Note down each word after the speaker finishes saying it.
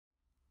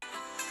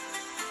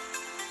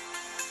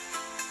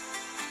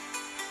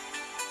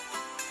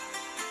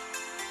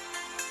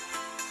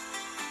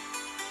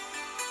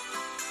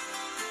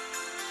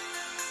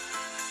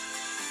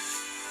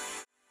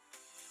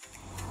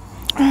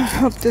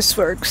hope this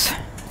works.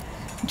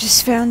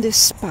 Just found this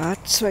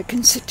spot so I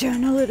can sit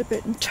down a little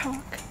bit and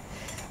talk.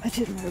 I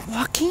did my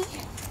walking,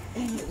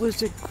 and it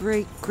was a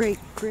great.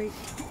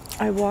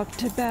 I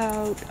walked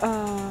about,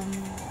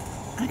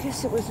 I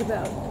guess it was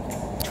about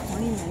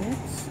 20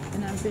 minutes,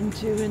 and I've been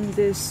doing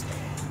this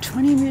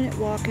 20-minute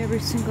walk every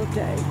single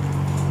day.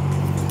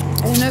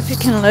 I don't know if you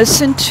can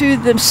listen to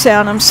the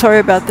sound. I'm sorry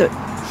about the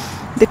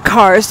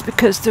cars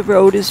because the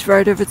road is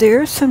right over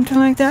there, something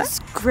like that. It's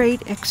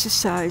great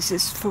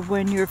exercises for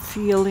when you're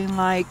feeling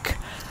like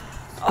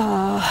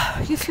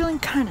you're feeling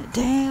kind of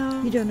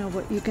down. You don't know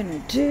what you're gonna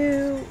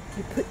do.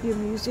 You put your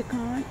music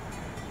on.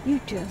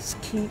 You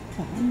just keep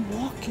on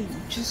walking.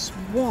 Just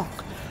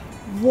walk,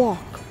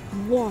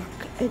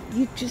 and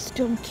you just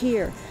don't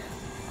care.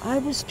 I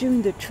was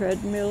doing the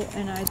treadmill,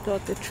 and I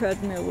thought the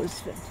treadmill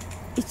was.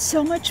 It's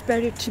so much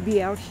better to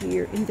be out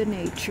here in the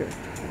nature.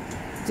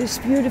 This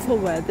beautiful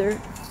weather,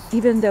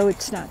 even though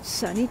it's not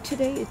sunny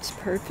today, it's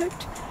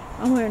perfect.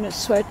 I'm wearing a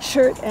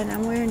sweatshirt and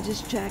I'm wearing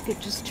this jacket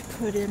just to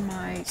put in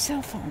my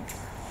cell phone.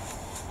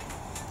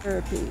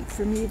 Therapy.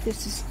 For me,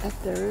 this is a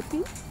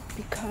therapy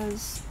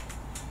because,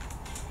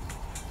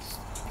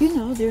 you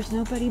know, there's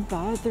nobody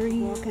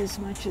bothering you. Walk as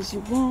much as you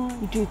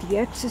want. You do the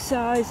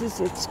exercises.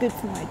 It's good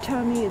for my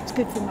tummy. It's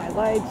good for my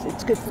legs.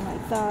 It's good for my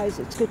thighs.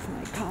 It's good for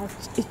my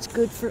calves. It's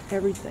good for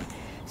everything.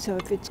 So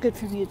if it's good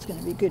for me, it's going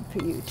to be good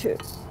for you too.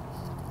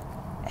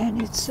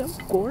 And it's so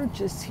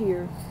gorgeous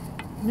here.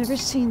 Never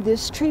seen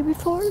this tree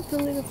before, the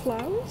little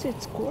flowers.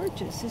 It's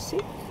gorgeous, you see?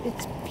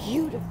 It's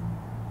beautiful.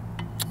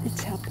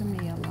 It's helping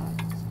me a lot.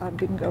 I've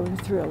been going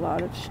through a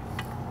lot of,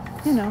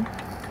 you know,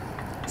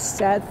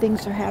 sad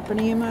things are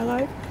happening in my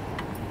life.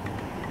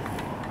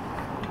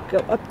 Go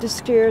up the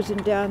stairs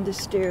and down the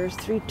stairs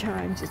 3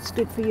 times. It's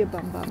good for your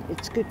bum.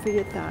 It's good for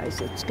your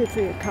thighs. It's good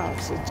for your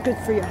calves. It's good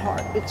for your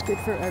heart. It's good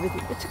for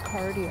everything. It's a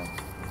cardio.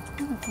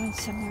 I'm gonna find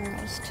somewhere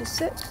else to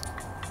sit.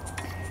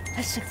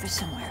 Let's look for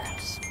somewhere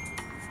else.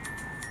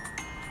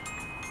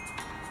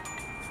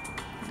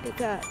 Look at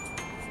that.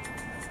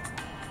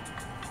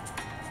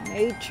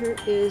 Nature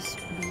is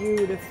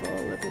beautiful.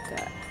 Look at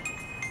that.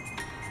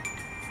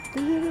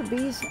 The little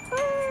bees.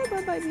 Oh,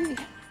 bye-bye bee.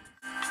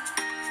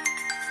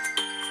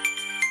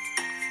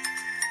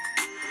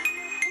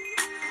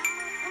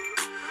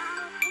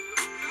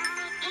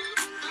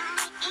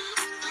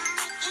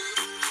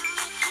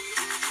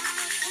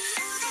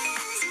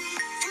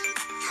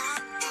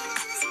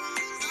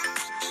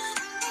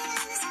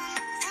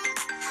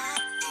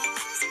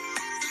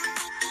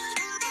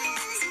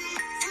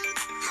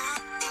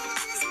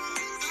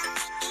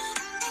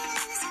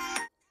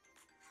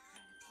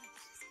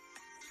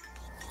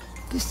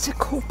 This is a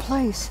cool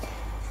place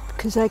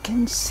because I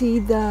can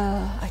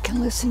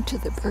listen to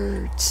the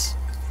birds.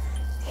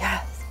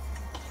 Yeah,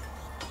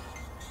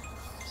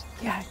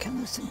 I can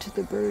listen to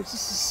the birds.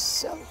 This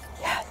is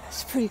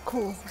that's pretty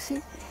cool,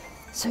 see?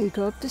 So you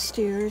go up the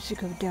stairs, you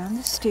go down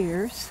the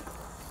stairs,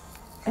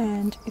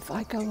 and if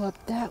I go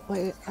up that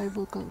way, I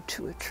will go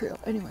to a trail.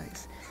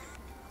 Anyways,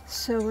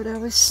 so what I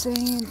was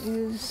saying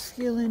is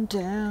feeling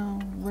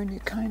down when you're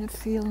kind of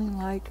feeling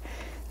like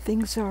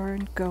things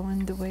aren't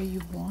going the way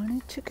you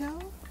want it to go.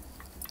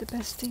 The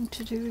best thing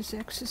to do is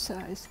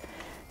exercise.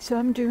 So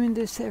I'm doing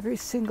this every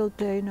single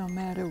day, no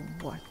matter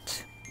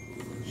what.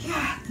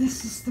 Yeah,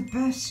 this is the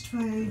best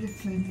way to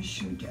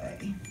finish your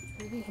day.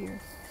 Over here.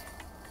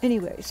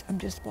 Anyways, I'm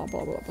just blah,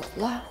 blah, blah, blah,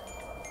 blah.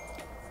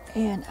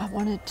 And I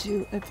want to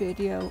do a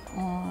video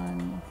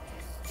on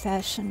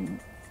fashion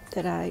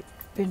that I've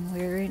been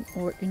wearing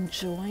or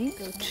enjoying.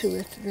 Go to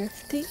a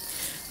thrifty.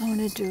 I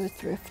want to do a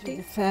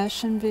thrifty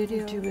fashion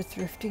video, do a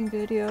thrifting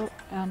video.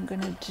 I'm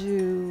going to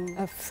do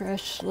a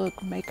fresh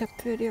look makeup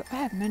video. I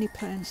have many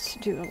plans to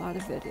do a lot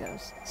of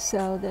videos.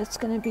 So that's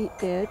going to be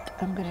it.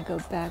 I'm going to go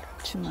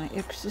back to my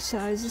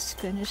exercises,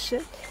 finish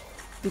it,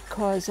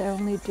 because I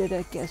only did,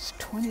 I guess,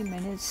 20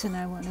 minutes and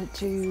I want to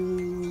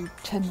do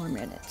 10 more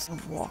minutes. A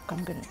walk.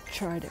 I'm going to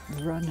try to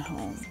run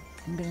home.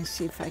 I'm going to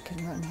see if I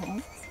can run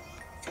home.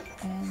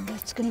 And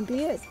that's going to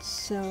be it.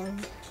 So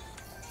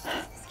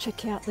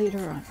check you out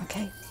later on,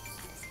 okay?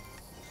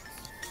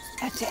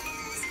 That's it.